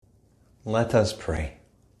Let us pray.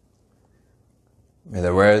 May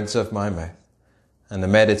the words of my mouth and the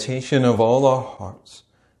meditation of all our hearts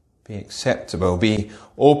be acceptable, be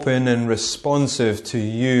open and responsive to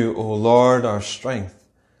you, O Lord, our strength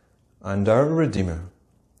and our Redeemer.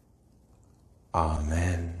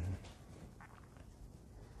 Amen.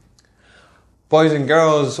 Boys and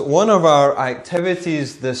girls, one of our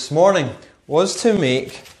activities this morning was to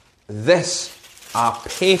make this a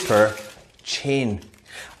paper chain.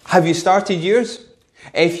 Have you started yours?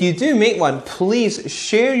 If you do make one, please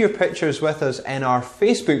share your pictures with us in our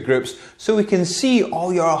Facebook groups so we can see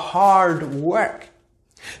all your hard work.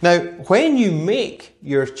 Now, when you make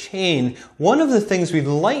your chain, one of the things we'd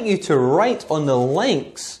like you to write on the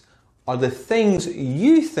links are the things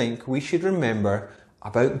you think we should remember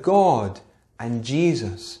about God and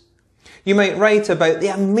Jesus. You might write about the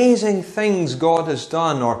amazing things God has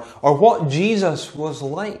done or what Jesus was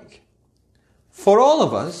like. For all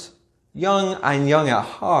of us, young and young at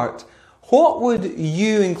heart, what would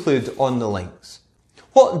you include on the links?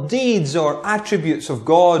 What deeds or attributes of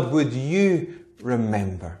God would you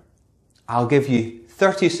remember? I'll give you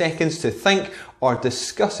 30 seconds to think or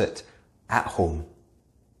discuss it at home.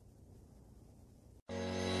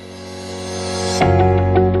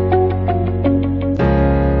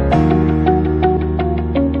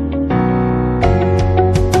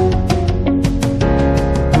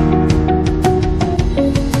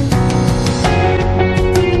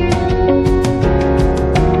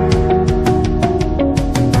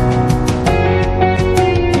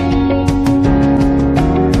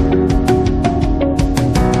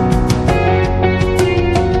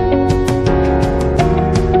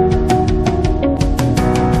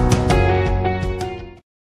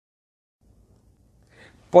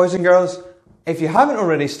 Boys and girls, if you haven't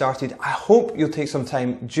already started, I hope you'll take some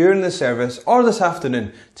time during the service or this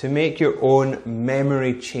afternoon to make your own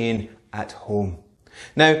memory chain at home.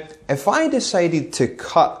 Now, if I decided to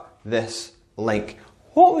cut this link,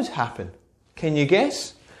 what would happen? Can you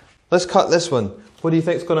guess? Let's cut this one. What do you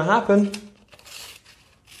think is going to happen?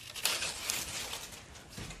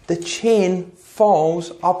 The chain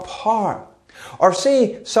falls apart. Or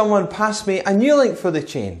say someone passed me a new link for the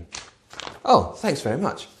chain. Oh, thanks very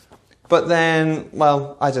much. But then,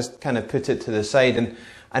 well, I just kind of put it to the side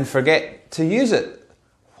and forget to use it.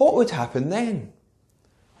 What would happen then?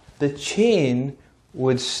 The chain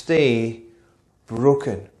would stay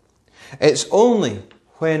broken. It's only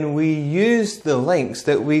when we use the links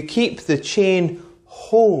that we keep the chain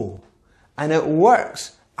whole and it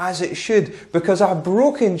works as it should, because a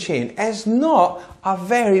broken chain is not a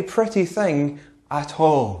very pretty thing at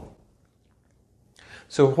all.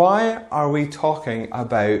 So why are we talking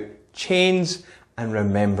about chains and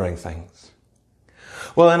remembering things?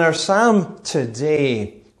 Well, in our psalm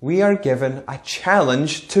today, we are given a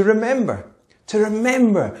challenge to remember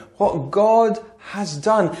what God has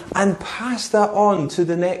done and pass that on to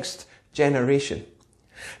the next generation.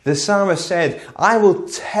 The psalmist said, "I will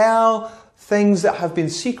tell things that have been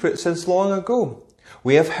secret since long ago.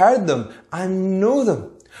 We have heard them and know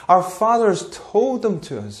them. Our fathers told them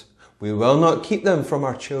to us. We will not keep them from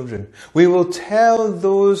our children. We will tell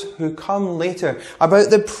those who come later about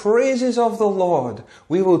the praises of the Lord.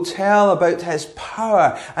 We will tell about His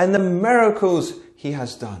power and the miracles He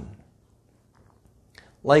has done."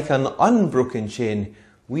 Like an unbroken chain,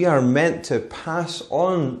 we are meant to pass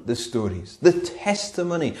on the stories, the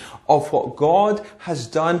testimony of what God has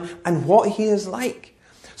done and what He is like,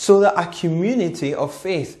 so that a community of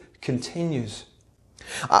faith continues.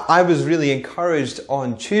 I was really encouraged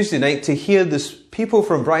on Tuesday night to hear the people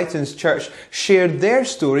from Brighton's church share their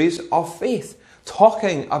stories of faith,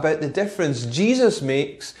 talking about the difference Jesus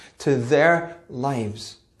makes to their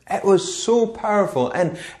lives. It was so powerful,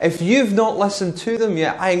 and if you've not listened to them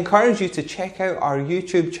yet, I encourage you to check out our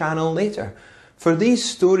YouTube channel later. For these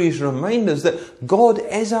stories remind us that God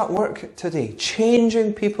is at work today,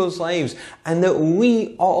 changing people's lives, and that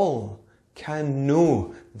we all can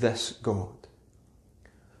know this God.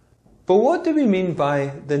 But what do we mean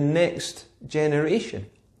by the next generation?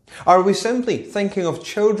 Are we simply thinking of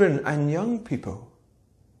children and young people?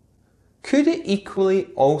 Could it equally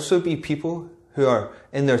also be people who are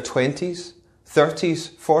in their 20s, 30s,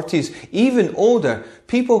 40s, even older,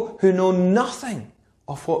 people who know nothing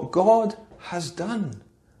of what God has done?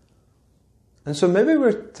 And so maybe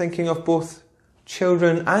we're thinking of both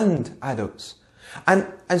children and adults.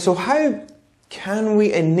 And so how can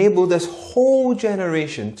we enable this whole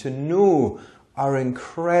generation to know our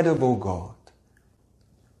incredible God?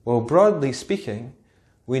 Well, broadly speaking,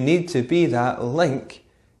 we need to be that link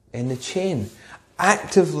in the chain,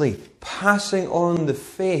 actively passing on the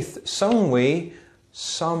faith some way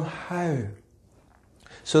somehow,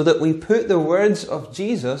 so that we put the words of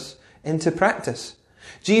Jesus into practice.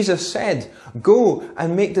 Jesus said, "Go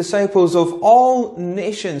and make disciples of all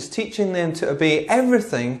nations, teaching them to obey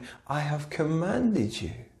everything I have commanded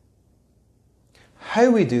you."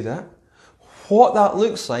 How we do that, what that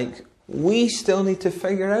looks like, we still need to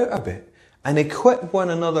figure out a bit and equip one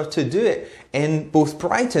another to do it in both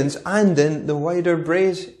Brighton's and in the wider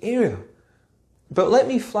Braes area. But let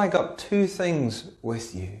me flag up two things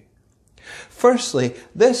with you. Firstly,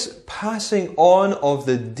 this passing on of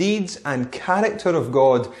the deeds and character of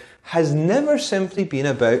God has never simply been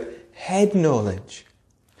about head knowledge.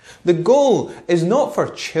 The goal is not for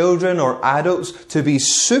children or adults to be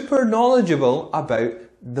super knowledgeable about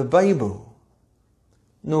the Bible.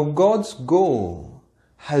 No, God's goal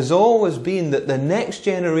has always been that the next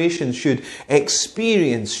generation should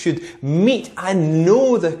experience, should meet and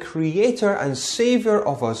know the Creator and Saviour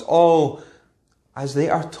of us all as they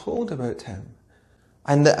are told about Him.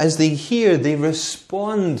 And that as they hear, they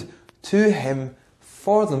respond to Him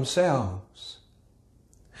for themselves.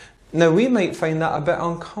 Now, we might find that a bit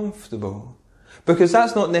uncomfortable, because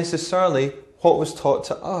that's not necessarily what was taught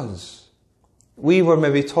to us. We were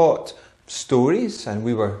maybe taught stories, and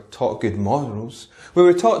we were taught good morals. We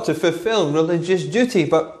were taught to fulfill religious duty,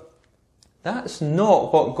 but that's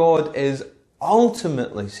not what God is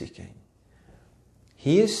ultimately seeking.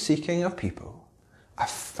 He is seeking a people, a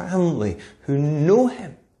family who know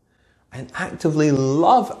Him and actively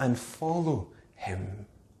love and follow Him.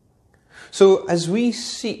 So as we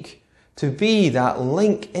seek to be that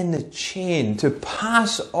link in the chain, to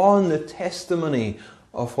pass on the testimony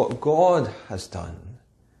of what God has done,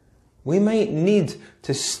 we might need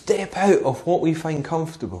to step out of what we find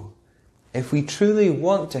comfortable if we truly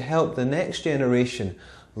want to help the next generation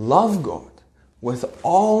love God with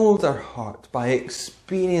all their heart by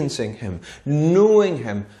experiencing Him, knowing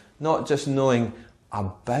Him, not just knowing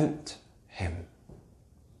about Him.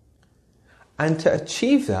 And to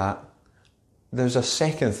achieve that, there's a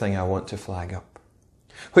second thing I want to flag up,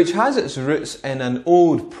 which has its roots in an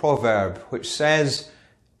old proverb which says,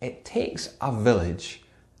 "It takes a village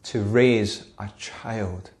to raise a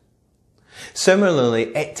child."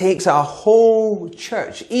 Similarly, it takes a whole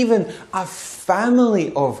church, even a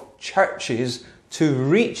family of churches, to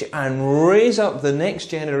reach and raise up the next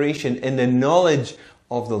generation in the knowledge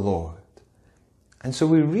of the Lord. And so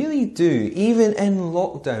we really do, even in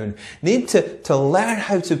lockdown, need to learn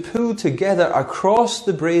how to pull together across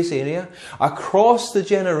the Braes area, across the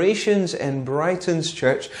generations in Brighton's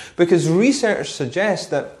church, because research suggests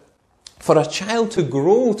that for a child to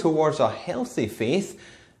grow towards a healthy faith,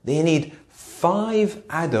 they need 5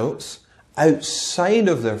 adults outside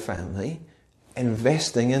of their family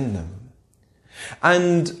investing in them.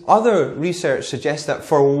 And other research suggests that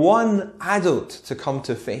for one adult to come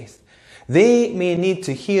to faith, they may need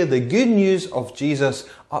to hear the good news of Jesus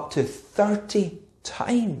up to 30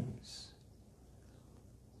 times.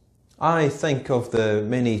 I think of the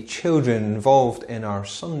many children involved in our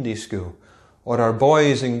Sunday school, or our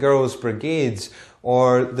Boys and Girls Brigades,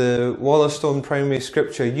 or the Wollaston Primary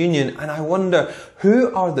Scripture Union, and I wonder,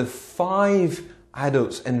 who are the 5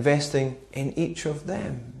 adults investing in each of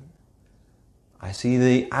them? I see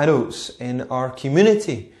the adults in our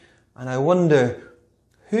community, and I wonder,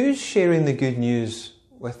 who's sharing the good news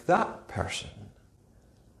with that person?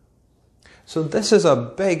 So this is a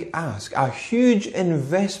big ask, a huge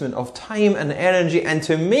investment of time and energy, and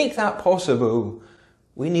to make that possible,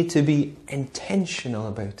 we need to be intentional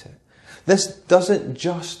about it. This doesn't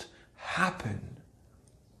just happen.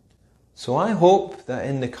 So I hope that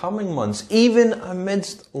in the coming months, even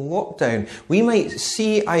amidst lockdown, we might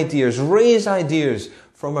see ideas, raise ideas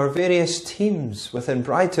from our various teams within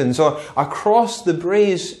Brighton's or across the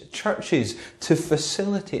Braes churches to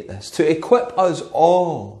facilitate this, to equip us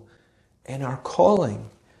all in our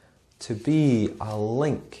calling to be a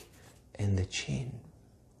link in the chain.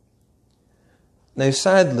 Now,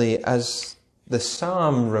 sadly, as the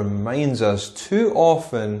psalm reminds us, too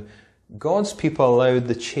often God's people allowed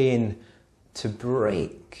the chain to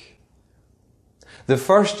break. The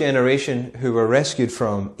first generation who were rescued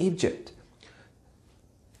from Egypt,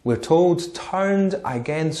 we're told, turned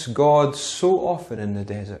against God so often in the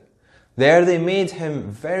desert. There they made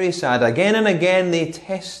Him very sad. Again and again they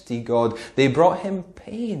tested God. They brought Him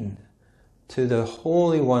pain to the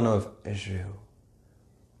Holy One of Israel.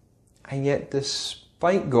 And yet,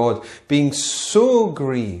 despite God being so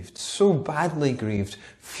grieved, so badly grieved,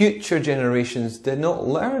 future generations did not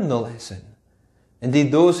learn the lesson.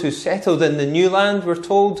 Indeed, those who settled in the new land, we're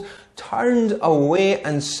told, turned away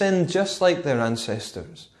and sinned just like their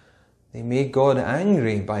ancestors. They made God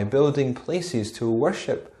angry by building places to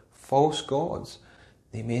worship false gods.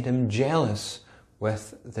 They made him jealous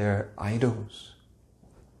with their idols.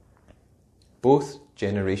 Both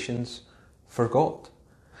generations forgot.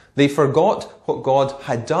 They forgot what God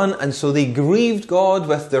had done, and so they grieved God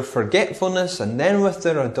with their forgetfulness and then with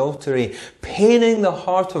their adultery, paining the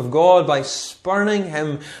heart of God by spurning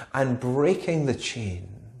him and breaking the chain.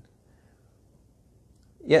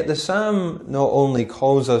 Yet the psalm not only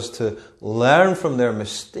calls us to learn from their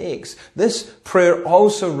mistakes, this prayer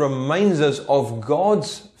also reminds us of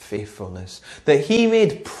God's faithfulness, that he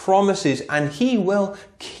made promises and he will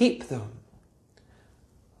keep them.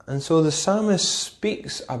 And so the psalmist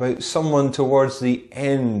speaks about someone towards the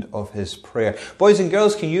end of his prayer. Boys and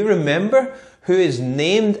girls, can you remember who is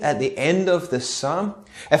named at the end of this psalm?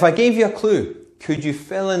 If I gave you a clue, could you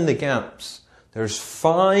fill in the gaps? There's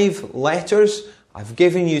 5 letters. I've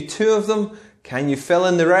given you 2 of them. Can you fill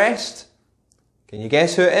in the rest? Can you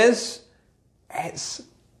guess who it is? It's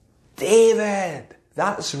David.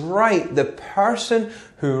 That's right. The person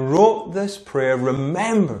who wrote this prayer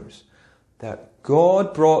remembers that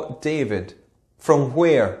God brought David from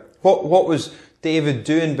where? What was David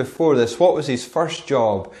doing before this? What was his first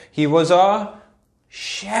job? He was a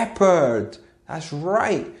shepherd. That's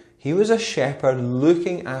right. He was a shepherd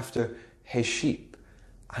looking after his sheep.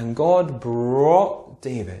 And God brought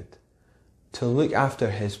David to look after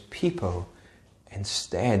his people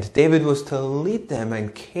instead. David was to lead them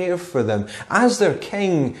and care for them as their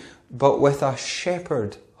king, but with a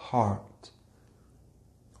shepherd heart.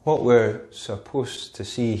 What we're supposed to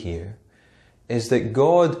see here is that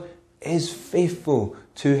God is faithful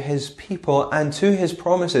to his people and to his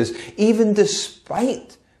promises, even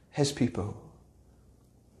despite his people.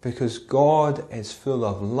 Because God is full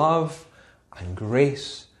of love and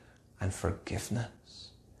grace and forgiveness.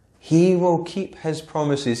 He will keep his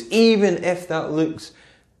promises, even if that looks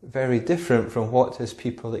very different from what his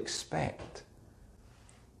people expect.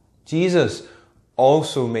 Jesus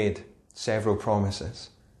also made several promises.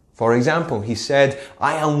 For example, he said,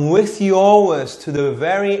 I am with you always to the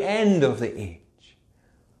very end of the age.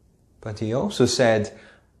 But he also said,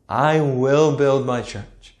 I will build my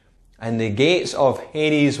church, and the gates of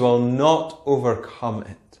Hades will not overcome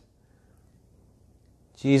it.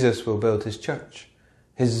 Jesus will build his church,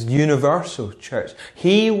 his universal church.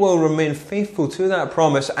 He will remain faithful to that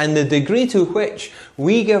promise, and the degree to which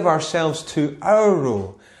we give ourselves to our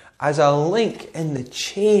role as a link in the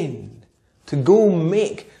chain to go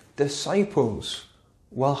make disciples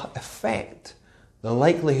will affect the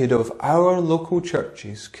likelihood of our local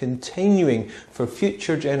churches continuing for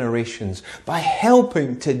future generations by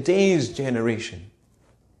helping today's generation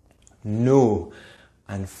know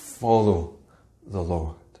and follow the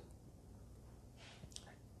Lord.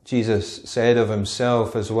 Jesus said of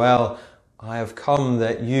himself as well, I have come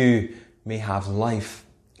that you may have life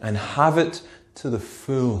and have it to the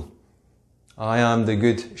full. I am the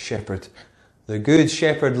good shepherd. The good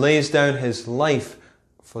shepherd lays down his life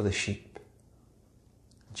for the sheep.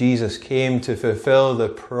 Jesus came to fulfill the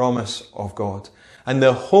promise of God and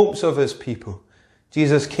the hopes of his people.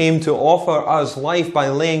 Jesus came to offer us life by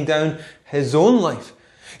laying down his own life.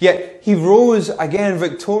 Yet he rose again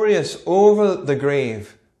victorious over the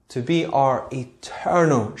grave to be our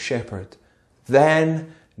eternal shepherd.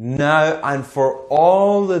 Then, now, and for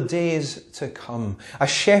all the days to come. A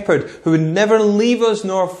shepherd who would never leave us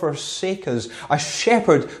nor forsake us. A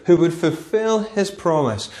shepherd who would fulfill his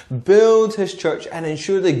promise, build his church, and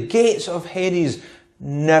ensure the gates of Hades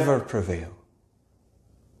never prevail.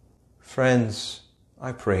 Friends,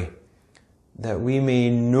 I pray that we may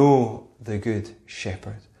know the Good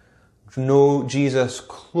Shepherd. Know Jesus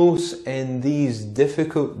close in these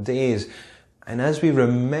difficult days, and as we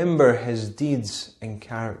remember his deeds and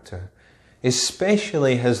character,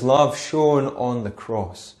 especially his love shown on the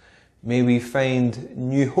cross, may we find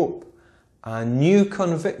new hope and new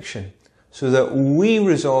conviction so that we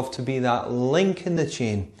resolve to be that link in the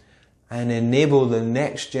chain and enable the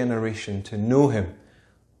next generation to know him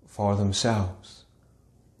for themselves.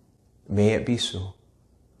 May it be so.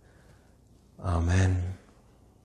 Amen.